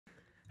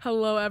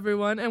Hello,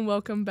 everyone, and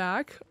welcome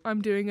back.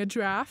 I'm doing a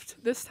draft.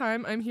 This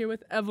time, I'm here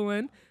with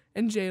Evyllin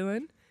and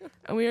Jalyn,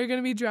 and we are going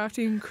to be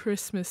drafting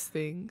Christmas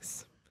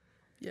things.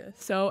 Yes.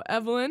 So,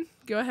 Evyllin,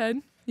 go ahead.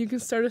 You can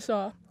start us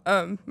off.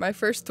 My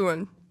first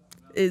one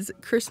is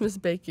Christmas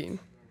baking.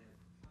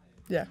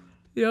 Yeah.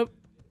 Yep,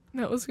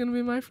 that was going to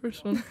be my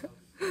first one.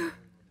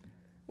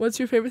 What's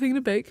your favorite thing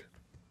to bake?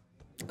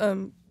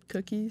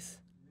 Cookies.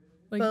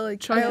 Like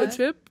chocolate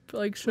chip?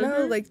 Like sugar?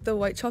 No, like the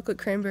white chocolate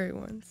cranberry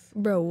ones.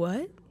 Bro,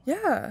 what?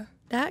 Yeah.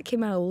 That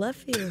came out of left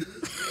field.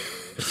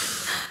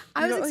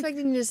 I was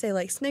expecting you to say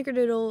like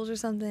snickerdoodles or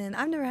something.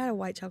 I've never had a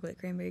white chocolate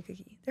cranberry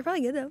cookie. They're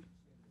probably good though.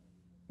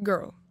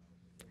 Girl.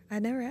 I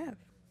never have.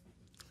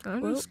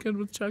 I'm just good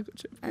with chocolate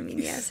chip. I mean,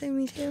 yeah, same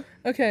me too.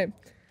 Okay,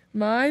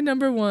 my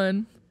number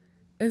one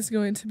is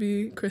going to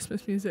be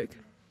Christmas music.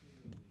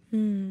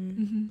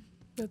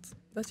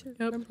 That's your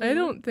Yep. number I one?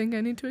 don't think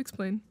I need to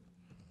explain.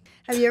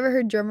 Have you ever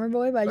heard Drummer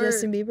Boy by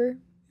Justin Bieber?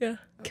 Yeah.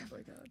 Oh my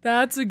god.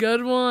 That's a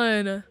good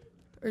one.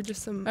 Or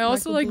just some I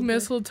also Michael like Bublé.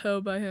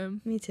 Mistletoe by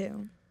him. Me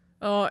too.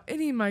 Oh,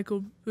 any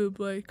Michael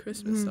Bublé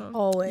Christmas song.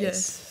 Always.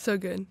 Yes, so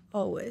good.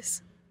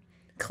 Always.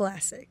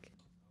 Classic.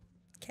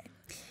 Okay.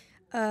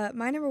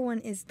 My number one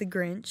is The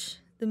Grinch.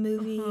 The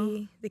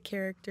movie, the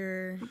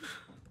character,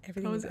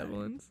 everything. That was about it.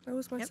 Evelyn's. That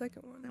was my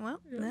second one. Well,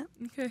 Yeah.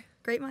 yeah. Okay,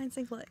 Great minds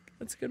think alike.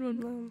 that's a good one.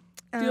 No,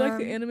 Do you like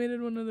the animated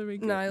one or the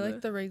regular? no, I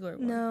like the regular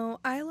one. No,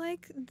 I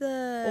like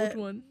the old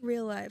one.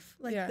 real life.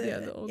 Like Yeah.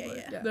 The old one.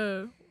 Yeah.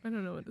 The I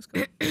don't know what it's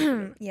called.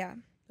 Yeah.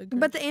 The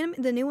But Grinch.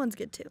 the new one's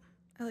good too.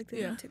 I like the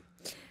new Yeah. one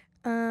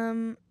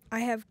too. I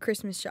have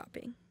Christmas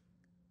shopping,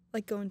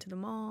 like going to the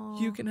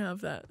mall. You can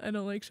have that. I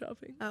don't like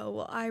shopping. Oh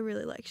well, I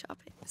really like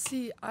shopping.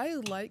 See, I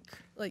like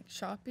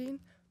shopping,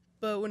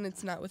 but when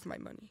it's not with my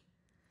money.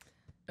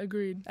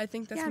 Agreed. I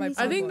think that's Yeah, my me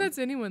too. I think problem. that's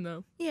anyone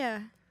though.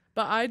 Yeah.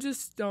 But I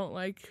just don't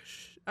like.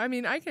 I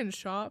mean, I can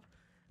shop,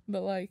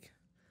 but like,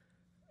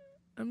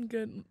 I'm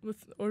good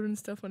with ordering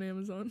stuff on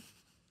Amazon.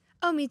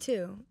 Oh, me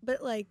too.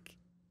 But like,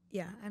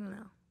 yeah, I don't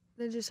know.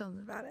 There's just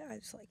something about it. I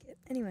just like it.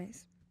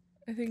 Anyways.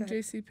 I think Go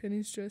ahead. JC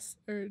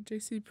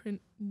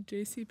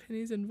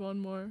Penney's and Von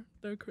Mar,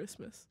 they're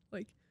Christmas.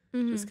 Like,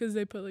 Mhm. just because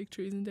they put like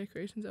trees and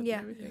decorations up Yeah.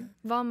 and everything.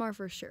 Von Mar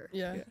for sure.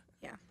 Yeah. Yeah.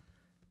 Yeah.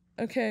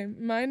 Okay,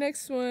 my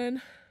next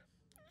one,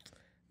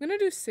 I'm gonna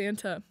do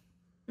Santa.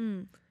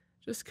 Mm.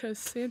 Just because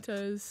Santa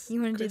is.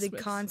 You want to do the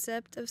Christmas.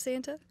 concept of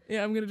Santa?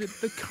 Yeah, I'm gonna do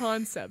the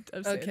concept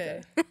of Santa.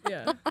 Okay.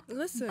 Yeah.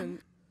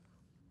 Listen.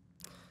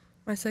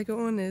 My second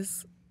one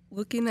is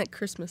looking at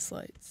Christmas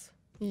lights.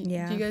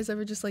 Yeah. Do you guys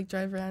ever just like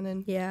drive around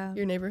in Yeah.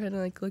 your neighborhood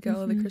and like look at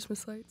all the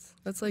Christmas lights?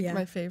 That's like Yeah.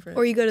 my favorite.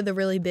 Or you go to the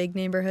really big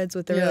neighborhoods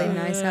with the really Yeah.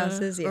 nice Yeah.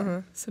 houses. Yeah.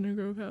 Uh-huh. Center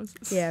Grove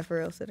houses. Yeah, for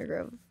real, Center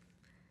Grove.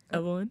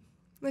 Evelyn.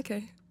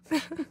 Okay.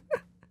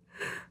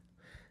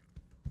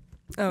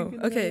 Oh,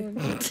 Pick okay.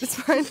 another one. It's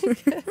fine.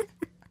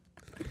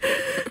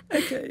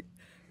 Okay.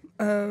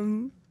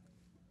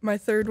 My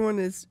third one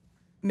is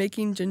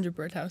making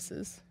gingerbread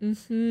houses.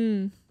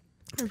 Mm-hmm.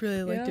 I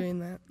really like Yeah. doing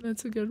that.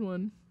 That's a good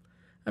one.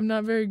 I'm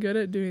not very good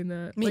at doing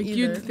that. Me like either.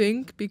 you'd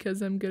think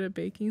because I'm good at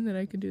baking that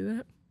I could do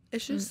that.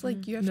 It's just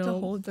like you have to No.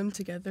 hold them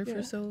together Yeah.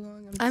 for so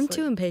long. I'm just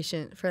too like,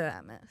 impatient for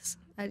that mess.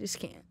 I just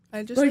can't.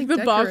 I just Like the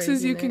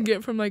boxes you decorating can it.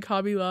 get from like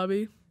Hobby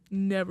Lobby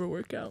never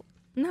work out.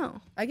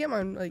 No. I get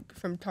mine like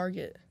from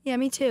Target. Yeah,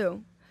 me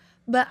too.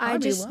 But I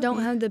Hobby just don't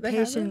Lobby, have the they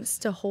have patience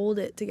to hold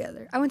it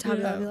together. I went to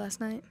Hobby Yeah. Lobby last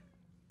night.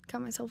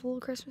 Got myself a little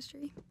Christmas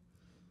tree.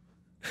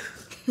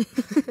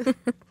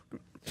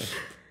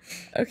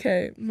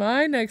 Okay,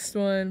 my next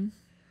one.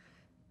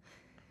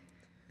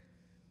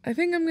 I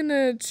think I'm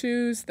gonna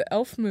choose the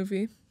Elf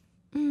movie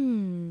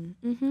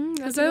Mm-hmm.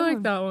 because I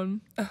like that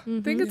one. I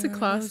think it's a Yeah, that was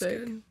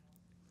classic. good.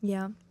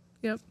 Yeah.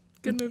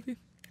 Good movie.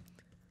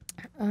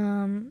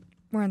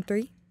 We're on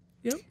 3.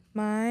 Yep.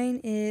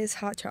 Mine is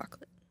hot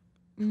chocolate.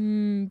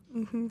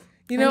 Mm-hmm.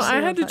 You I know, just I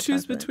love had to hot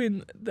choose chocolate.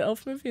 between the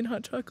Elf movie and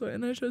hot chocolate,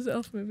 and I chose the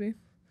Elf movie.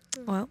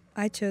 Well,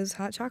 I chose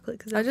hot chocolate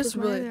because I that was just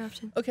my really- other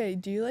option. Okay,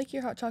 do you like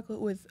your hot chocolate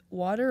with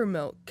water or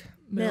milk?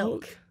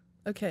 Milk.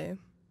 Okay.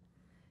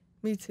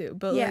 Me too.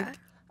 But Yeah. like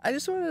I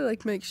just want to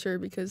like make sure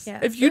because Yeah.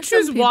 If you there's some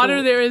choose water,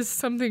 people- there is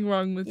something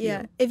wrong with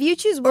Yeah. you. If you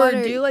choose Or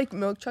water, do you like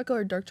milk chocolate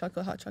or dark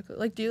chocolate hot chocolate?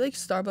 Like do you like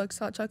Starbucks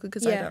hot chocolate?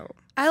 Because I Yeah. don't.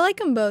 I like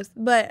them both.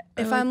 But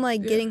I if like- I'm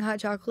like yeah. getting hot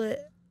chocolate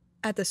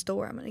at the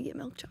store, I'm gonna get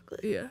milk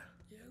chocolate. Yeah.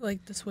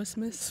 Like the Swiss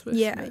Miss. Swiss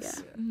Yeah, Miss.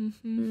 yeah.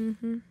 Mm-hmm.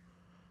 Mm-hmm.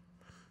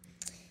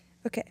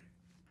 Okay.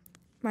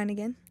 Mine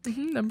again.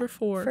 Number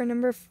 4. For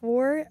number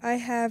 4, I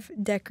have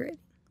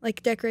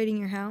decorating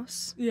your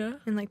house Yeah.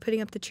 and like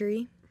putting up the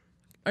tree.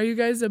 Are you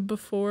guys a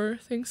before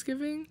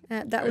Thanksgiving?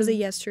 That was a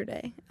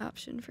yesterday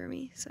option for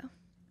me, so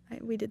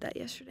we did that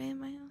yesterday in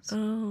my house.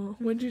 Oh,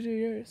 when'd you do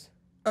yours?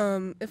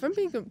 If I'm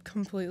being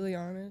completely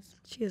honest,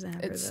 She doesn't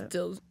have it's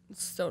hers up.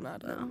 still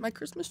not up. No. My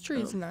Christmas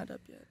tree is Oh. not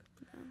up yet.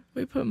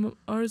 We put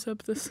ours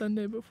up the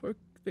Sunday before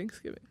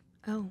Thanksgiving.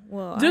 Oh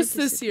well, Just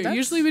this did- year. that's-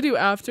 Usually we do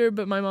after,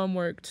 but my mom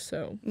worked,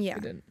 so Yeah.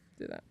 we didn't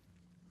do that.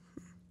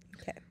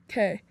 Okay.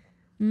 Okay.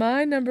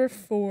 My number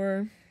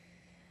 4.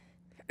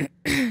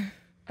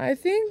 I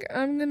think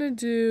I'm gonna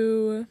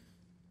do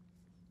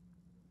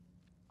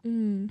I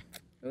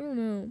don't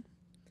know.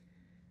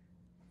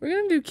 We're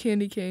gonna do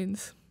candy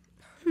canes.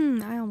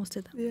 I almost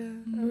did that.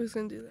 Yeah, I was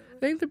gonna do that. I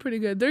think they're pretty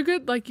good. They're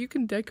good. Like you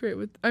can decorate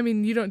with. I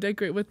mean, you don't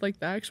decorate with like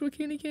the actual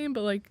candy cane,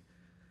 but like,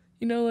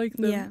 you know, like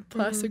the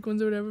plastic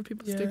ones or whatever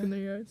people stick in their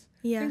yards.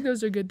 I Yeah. think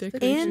those are good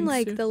decorations And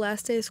like too. the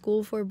last day of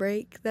school before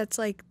break, that's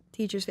like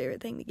teacher's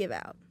favorite thing to give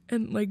out.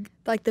 And like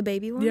Like the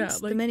baby ones, Yeah, the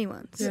like- mini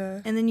ones.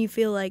 Yeah. And then you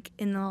feel like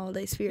in the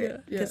holiday spirit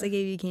Yeah. because they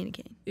gave you a candy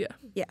cane.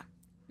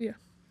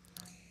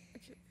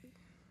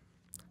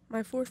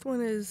 My fourth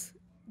one is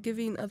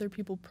giving other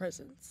people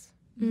presents.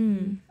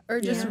 Mm. Or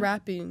just Yeah.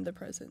 wrapping the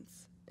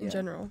presents in Yeah.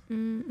 general.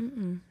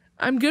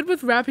 I'm good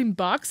with wrapping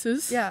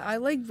boxes. Yeah, I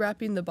like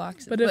wrapping the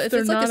boxes. But if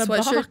they're it's like not a a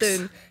sweatshirt box-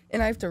 then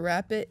and I have to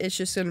wrap it, it's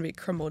just gonna be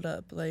crumbled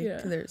up. Like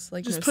there's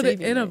like Just no put it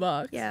saving in a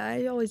box. Yeah,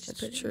 I always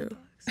just That's put it in true.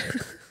 a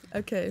box.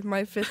 Okay,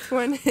 my fifth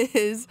one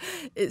is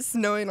it's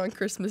snowing on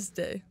Christmas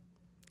Day.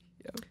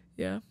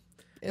 Yeah.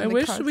 And I the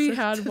wish we concept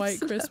had of white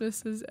snow.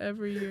 Christmases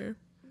every year.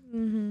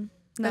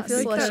 Not feel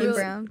like that slushy was-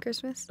 brown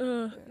Christmas.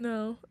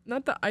 No,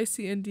 not the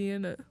icy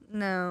Indiana.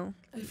 No.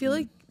 I feel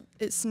like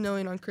it's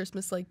snowing on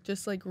Christmas, like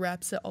just like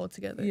wraps it all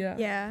together. Yeah.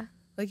 Yeah.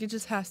 Like it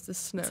just has to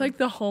snow. It's like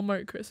the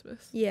Hallmark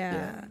Christmas.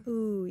 Yeah.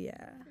 Ooh,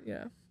 yeah.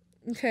 Yeah.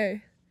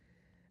 Okay.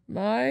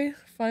 My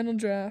final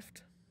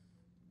draft.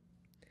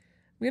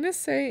 I'm going to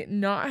say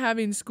not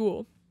having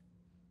school.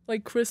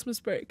 Like Christmas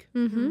break.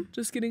 Mm-hmm.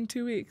 Just getting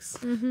 2 weeks.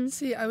 Mm-hmm.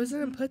 See, I was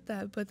gonna put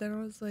that, but then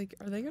I was like,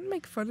 are they gonna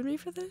make fun of me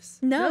for this?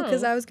 No,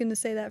 because No. I was going to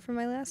say that for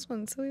my last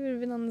one, so we would have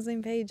been on the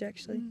same page,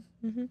 actually.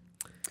 Mm-hmm.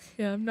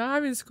 Yeah, not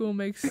having school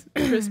makes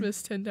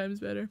Christmas 10 times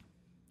better.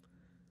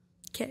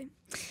 Okay.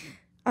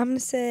 I'm going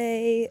to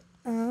say,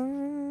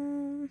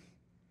 I'm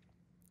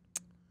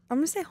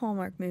going to say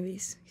Hallmark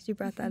movies, because you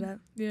brought that up.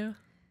 Yeah.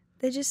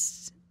 They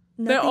just,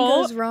 They're nothing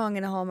all- goes wrong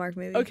in a Hallmark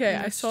movie. Okay,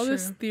 I That's saw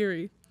this true.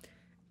 theory.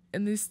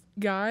 And this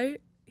guy,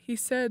 he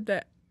said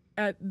that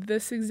at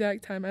this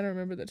exact time, I don't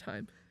remember the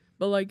time,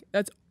 but like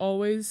that's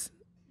always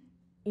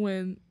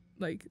when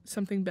like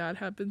something bad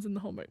happens in the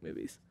Hallmark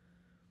movies.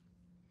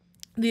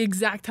 The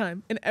exact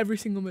time in every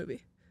single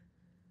movie.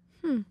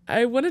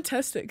 I want to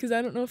test it because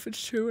I don't know if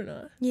it's true or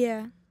not.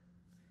 Yeah.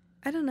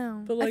 I don't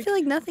know. But, I like- feel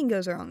like nothing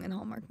goes wrong in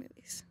Hallmark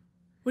movies.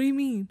 What do you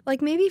mean?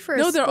 Like maybe for a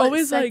No, they're split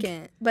always, like-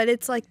 second, but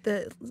it's like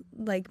the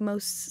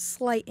most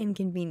slight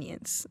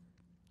inconvenience.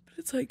 But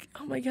it's like,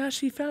 oh my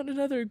gosh, he found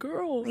another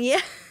girl. Yeah.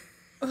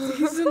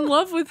 He's in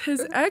love with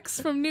his ex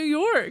from New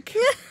York.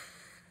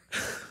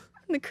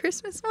 The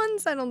Christmas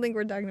ones, I don't think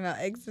we're talking about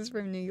exes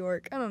from New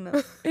York. I don't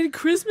know. In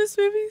Christmas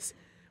movies,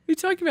 we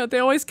talking about they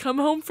always come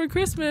home for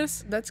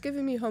Christmas. That's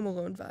giving me Home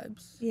Alone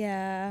vibes.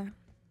 Yeah.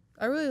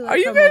 I really like Are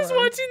you Home guys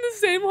Alone. watching the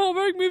same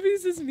Hallmark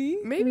movies as me?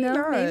 Maybe No,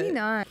 not. maybe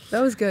not. That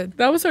was good.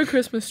 That was our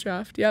Christmas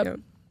draft. Yep. Yep.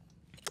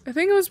 I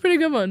think it was a pretty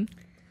good one.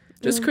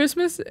 Just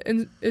Christmas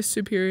is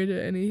superior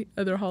to any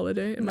other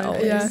holiday in my Always.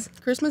 opinion.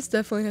 Yeah, Christmas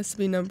definitely has to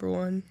be number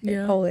one.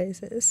 Yeah. It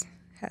always is.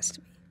 Has to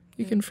be.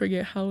 You can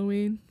forget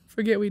Halloween.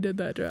 Forget we did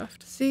that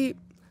draft. See,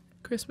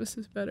 Christmas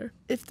is better.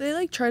 if they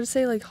like try to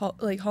say like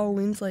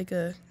Halloween's like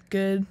a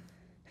good,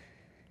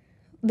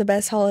 The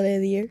best holiday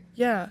of the year.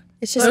 yeah,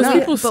 It's just Those not.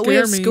 people but we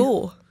have scare me.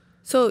 school,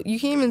 so you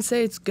can't even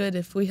say it's good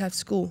if we have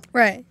school.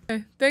 Right.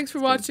 Okay. Thanks for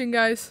watching,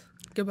 guys.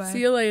 Goodbye.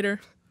 See you later.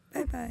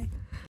 Bye-bye.